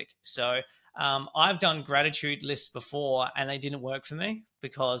it stick. So I've done gratitude lists before and they didn't work for me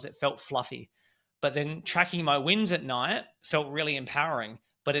because it felt fluffy. But then tracking my wins at night felt really empowering,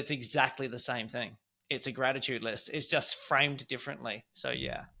 but it's exactly the same thing. It's a gratitude list. It's just framed differently. So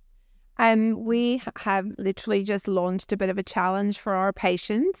yeah. We have literally just launched a bit of a challenge for our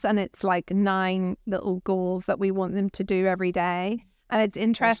patients, and it's like 9 little goals that we want them to do every day. And it's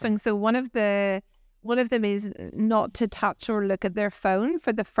interesting. Awesome. So one of them is not to touch or look at their phone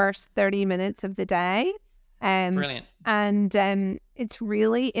for the first 30 minutes of the day. Brilliant. And it's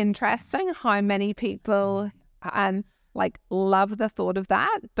really interesting how many people like love the thought of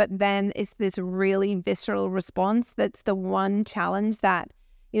that, but then it's this really visceral response. That's the one challenge that,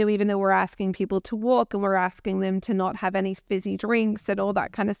 you know, even though we're asking people to walk and we're asking them to not have any fizzy drinks and all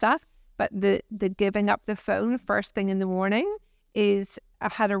that kind of stuff, but the giving up the phone first thing in the morning I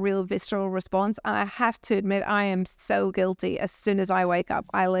had a real visceral response. And I have to admit, I am so guilty. As soon as I wake up,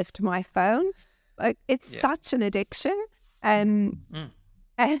 I lift my phone. Like, it's such an addiction. And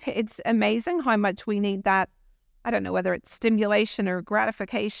it's amazing how much we need that. I don't know whether it's stimulation or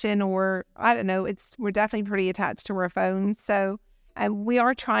gratification, or I don't know. We're definitely pretty attached to our phones. So we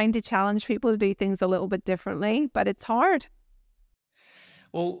are trying to challenge people to do things a little bit differently, but it's hard.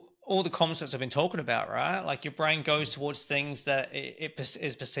 Well, all the concepts I've been talking about, right? Like your brain goes towards things that it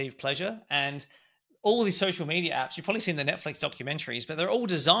is perceived pleasure. And all these social media apps, you've probably seen the Netflix documentaries, but they're all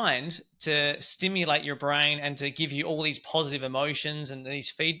designed to stimulate your brain and to give you all these positive emotions and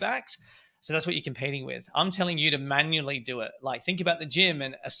these feedbacks. So that's what you're competing with. I'm telling you to manually do it. Like, think about the gym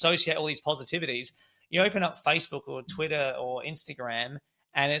and associate all these positivities. You open up Facebook or Twitter or Instagram,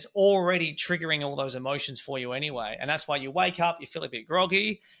 and it's already triggering all those emotions for you anyway. And that's why you wake up, you feel a bit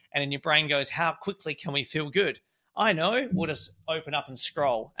groggy, and then your brain goes, how quickly can we feel good? I know, we'll just open up and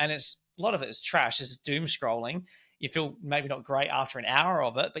scroll. And a lot of it is trash. It's doom scrolling. You feel maybe not great after an hour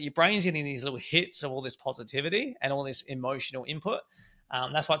of it, but your brain's getting these little hits of all this positivity and all this emotional input.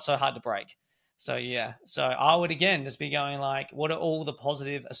 That's why it's so hard to break. So yeah, so I would again just be going like, what are all the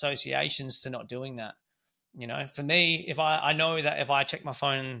positive associations to not doing that? You know, for me, if I know that if I check my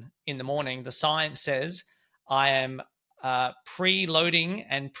phone in the morning, the science says I am preloading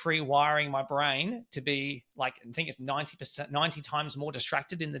and pre-wiring my brain to be like, I think it's 90 times more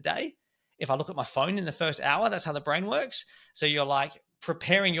distracted in the day. If I look at my phone in the first hour, that's how the brain works. So you're like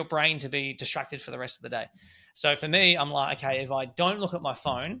preparing your brain to be distracted for the rest of the day. So for me, I'm like, okay, if I don't look at my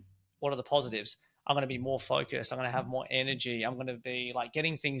phone, what are the positives? I'm going to be more focused. I'm going to have more energy. I'm going to be like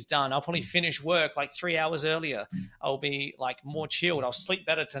getting things done. I'll probably finish work like 3 hours earlier. I'll be like more chilled. I'll sleep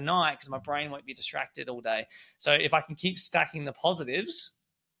better tonight because my brain won't be distracted all day. So if I can keep stacking the positives,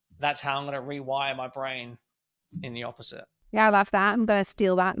 that's how I'm going to rewire my brain in the opposite. Yeah, I love that. I'm going to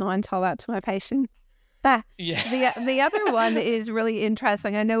steal that now and tell that to my patient. Yeah. The other one is really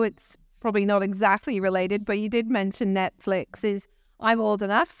interesting. I know it's probably not exactly related, but you did mention Netflix. I'm old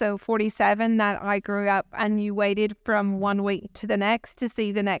enough, so 47, that I grew up and you waited from 1 week to the next to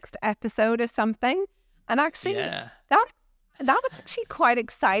see the next episode of something. And actually, that was actually quite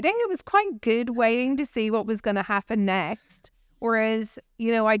exciting. It was quite good waiting to see what was going to happen next. Whereas,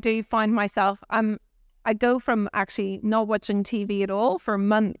 you know, I do find myself, I go from actually not watching TV at all for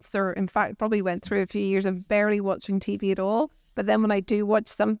months, or in fact, probably went through a few years of barely watching TV at all. But then when I do watch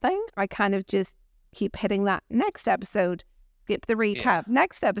something, I kind of just keep hitting that next episode. Skip the recap.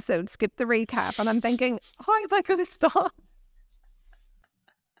 Next episode, skip the recap. And I'm thinking, how am I going to stop?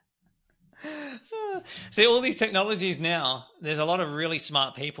 See, all these technologies now, there's a lot of really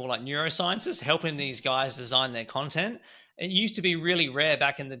smart people like neuroscientists helping these guys design their content. It used to be really rare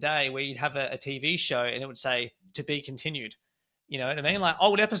back in the day where you'd have a TV show and it would say to be continued. You know what I mean? Like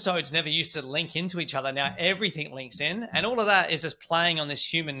old episodes never used to link into each other. Now everything links in. And all of that is just playing on this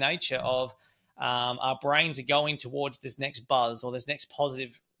human nature of our brains are going towards this next buzz or this next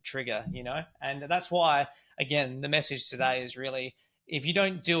positive trigger, you know? And that's why, again, the message today is really, if you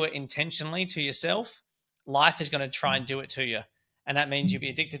don't do it intentionally to yourself, life is going to try and do it to you. And that means you'll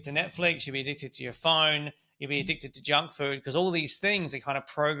be addicted to Netflix, you'll be addicted to your phone, you'll be addicted to junk food, because all these things are kind of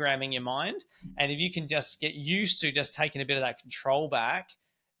programming your mind. And if you can just get used to just taking a bit of that control back,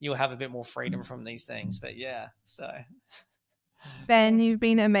 you'll have a bit more freedom from these things. But yeah, so... Ben, you've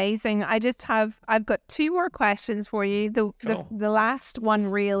been amazing. I've got 2 more questions for you. The last one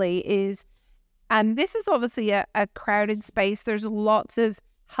really is, and this is obviously a crowded space. There's lots of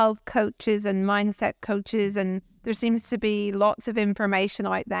health coaches and mindset coaches, and there seems to be lots of information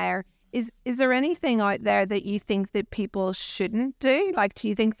out there. Is there anything out there that you think that people shouldn't do? Like, do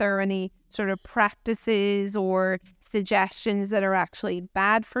you think there are any sort of practices or suggestions that are actually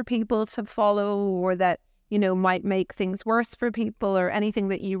bad for people to follow, or that, you know, might make things worse for people, or anything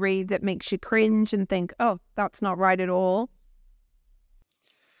that you read that makes you cringe and think, oh, that's not right at all?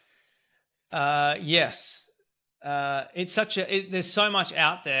 Yes. There's so much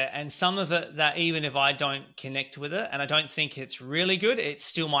out there, and some of it that even if I don't connect with it and I don't think it's really good, it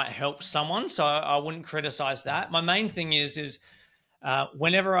still might help someone. So I wouldn't criticize that. My main thing is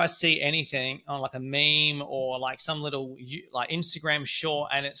whenever I see anything on like a meme or like some little like Instagram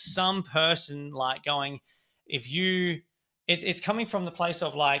short, and it's some person like going, it's coming from the place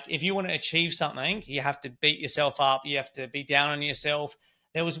of like, if you want to achieve something, you have to beat yourself up, you have to be down on yourself.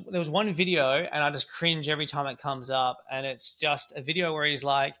 There was one video, and I just cringe every time it comes up, and it's just a video where he's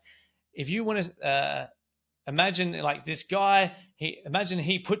like, if you want to imagine like this guy, imagine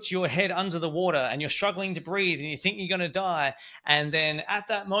he puts your head under the water and you're struggling to breathe and you think you're going to die, and then at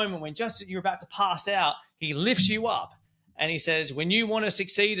that moment when just you're about to pass out, he lifts you up and he says, when you want to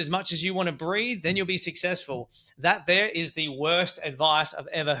succeed as much as you want to breathe, then you'll be successful. That there is the worst advice I've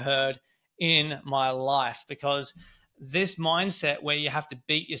ever heard in my life, because this mindset where you have to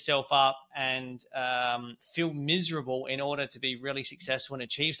beat yourself up and feel miserable in order to be really successful and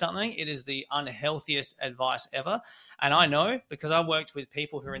achieve something, it is the unhealthiest advice ever. And I know, because I worked with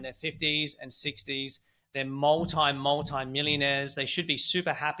people who are in their 50s and 60s, they're multi-millionaires. They should be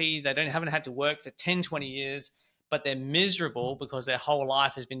super happy. They haven't had to work for 10, 20 years, but they're miserable because their whole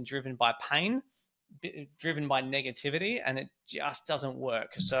life has been driven by pain, driven by negativity, and it just doesn't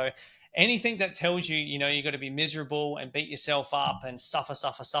work. So anything that tells you, you know, you got to be miserable and beat yourself up and suffer,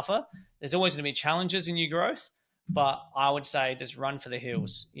 there's always going to be challenges in your growth. But I would say just run for the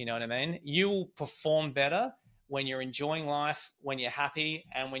hills. You know what I mean? You will perform better when you're enjoying life, when you're happy,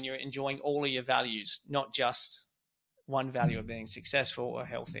 and when you're enjoying all of your values, not just one value of being successful or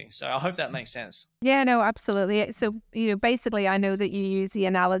healthy. So I hope that makes sense. Yeah, no, absolutely. So, you know, basically, I know that you use the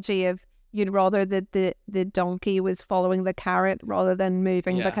analogy of you'd rather that the donkey was following the carrot rather than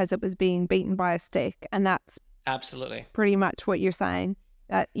moving because it was being beaten by a stick. And that's absolutely pretty much what you're saying.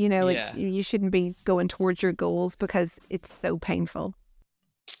 That, you know, you shouldn't be going towards your goals because it's so painful.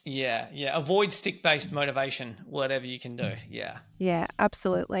 Yeah. Avoid stick-based motivation, whatever you can do. Yeah,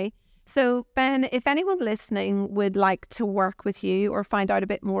 absolutely. So, Ben, if anyone listening would like to work with you or find out a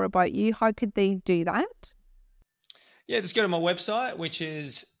bit more about you, how could they do that? Yeah, just go to my website, which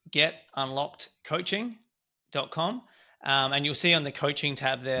is getunlockedcoaching.com. And you'll see on the coaching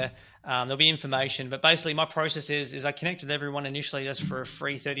tab there, there'll be information. But basically, my process is I connect with everyone initially just for a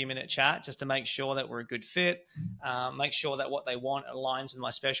free 30-minute chat, just to make sure that we're a good fit, make sure that what they want aligns with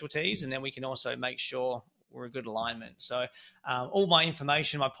my specialties, and then we can also make sure we're a good alignment. So all my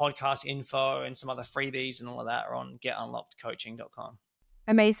information, my podcast info, and some other freebies and all of that are on getunlockedcoaching.com.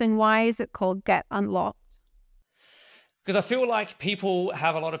 Amazing. Why is it called Get Unlocked? Because I feel like people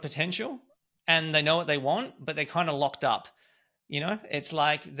have a lot of potential and they know what they want, but they're kind of locked up. You know, it's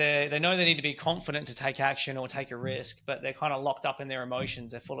like they know they need to be confident to take action or take a risk, but they're kind of locked up in their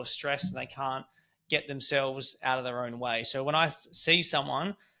emotions. They're full of stress and they can't get themselves out of their own way. So when I see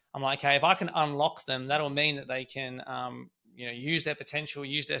someone, I'm like, hey, if I can unlock them, that'll mean that they can, use their potential,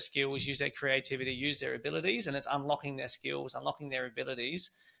 use their skills, use their creativity, use their abilities. And it's unlocking their skills, unlocking their abilities.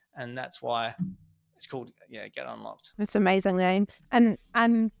 And that's why it's called, Get Unlocked. It's amazing name. And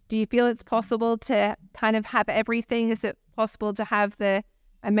do you feel it's possible to kind of have everything? Is it possible to have the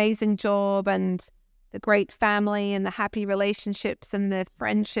amazing job and the great family and the happy relationships and the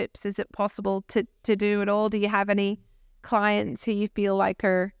friendships? Is it possible to do it all? Do you have any clients who you feel like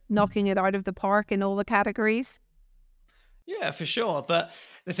are knocking it out of the park in all the categories? Yeah, for sure. But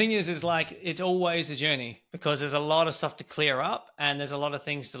the thing is like, it's always a journey because there's a lot of stuff to clear up and there's a lot of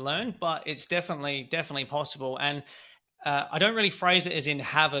things to learn, but it's definitely possible. And I don't really phrase it as in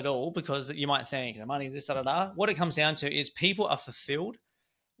have it all, because you might think the money, this, da. What it comes down to is people are fulfilled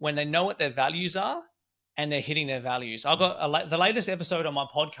when they know what their values are and they're hitting their values. I've got the latest episode on my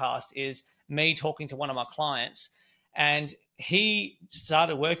podcast is me talking to one of my clients, and he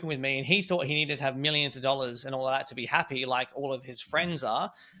started working with me and he thought he needed to have millions of dollars and all of that to be happy, like all of his friends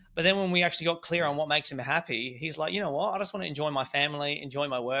are. But then when we actually got clear on what makes him happy, he's like, you know what? I just want to enjoy my family, enjoy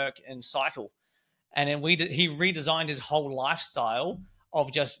my work, and cycle. And then he redesigned his whole lifestyle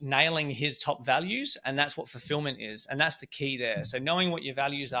of just nailing his top values. And that's what fulfillment is. And that's the key there. So knowing what your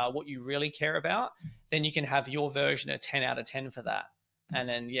values are, what you really care about, then you can have your version of 10 out of 10 for that. And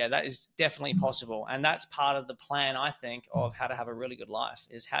then, that is definitely possible. And that's part of the plan, I think, of how to have a really good life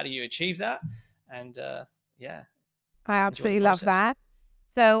is how do you achieve that? And I absolutely love that.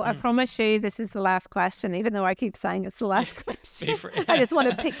 So I promise you this is the last question, even though I keep saying it's the last question. Be free. I just want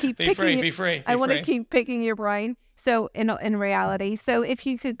to keep Be picking free. Be free. I want to keep picking your brain. So in reality, so if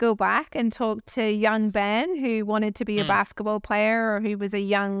you could go back and talk to young Ben who wanted to be a basketball player, or who was a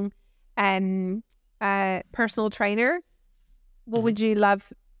young personal trainer, what would you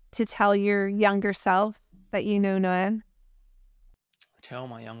love to tell your younger self that you know now? Tell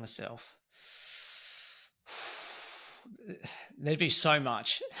my younger self. There'd be so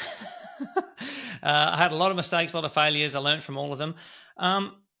much. I had a lot of mistakes, a lot of failures. I learned from all of them.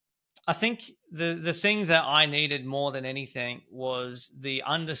 I think the thing that I needed more than anything was the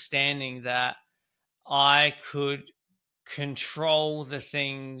understanding that I could control the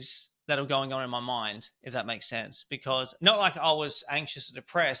things that are going on in my mind, if that makes sense. Because not like I was anxious or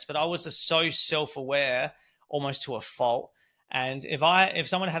depressed, but I was just so self-aware, almost to a fault. And if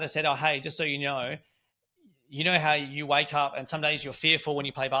someone had said, "Oh, hey, just so you know how you wake up and some days you're fearful when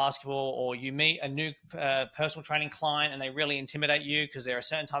you play basketball, or you meet a new personal training client and they really intimidate you because they're a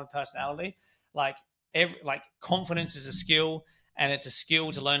certain type of personality." Like confidence is a skill, and it's a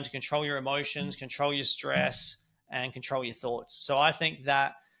skill to learn to control your emotions, control your stress, and control your thoughts. So I think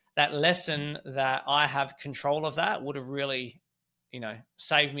that lesson, that I have control of that, would have really,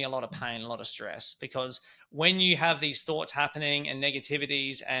 saved me a lot of pain, a lot of stress. Because when you have these thoughts happening and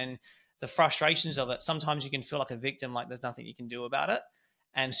negativities and the frustrations of it, sometimes you can feel like a victim, like there's nothing you can do about it.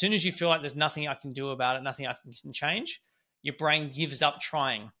 And as soon as you feel like there's nothing I can do about it, nothing I can change, your brain gives up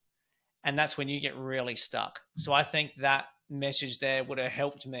trying. And that's when you get really stuck. So I think that message there would have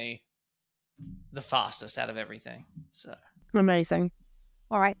helped me the fastest out of everything. So amazing.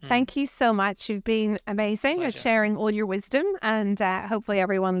 All right. Thank you so much. You've been amazing at sharing all your wisdom, and hopefully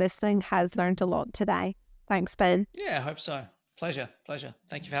everyone listening has learned a lot today. Thanks, Ben. Yeah, I hope so. Pleasure.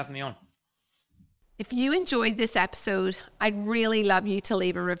 Thank you for having me on. If you enjoyed this episode, I'd really love you to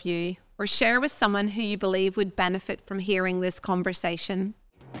leave a review or share with someone who you believe would benefit from hearing this conversation.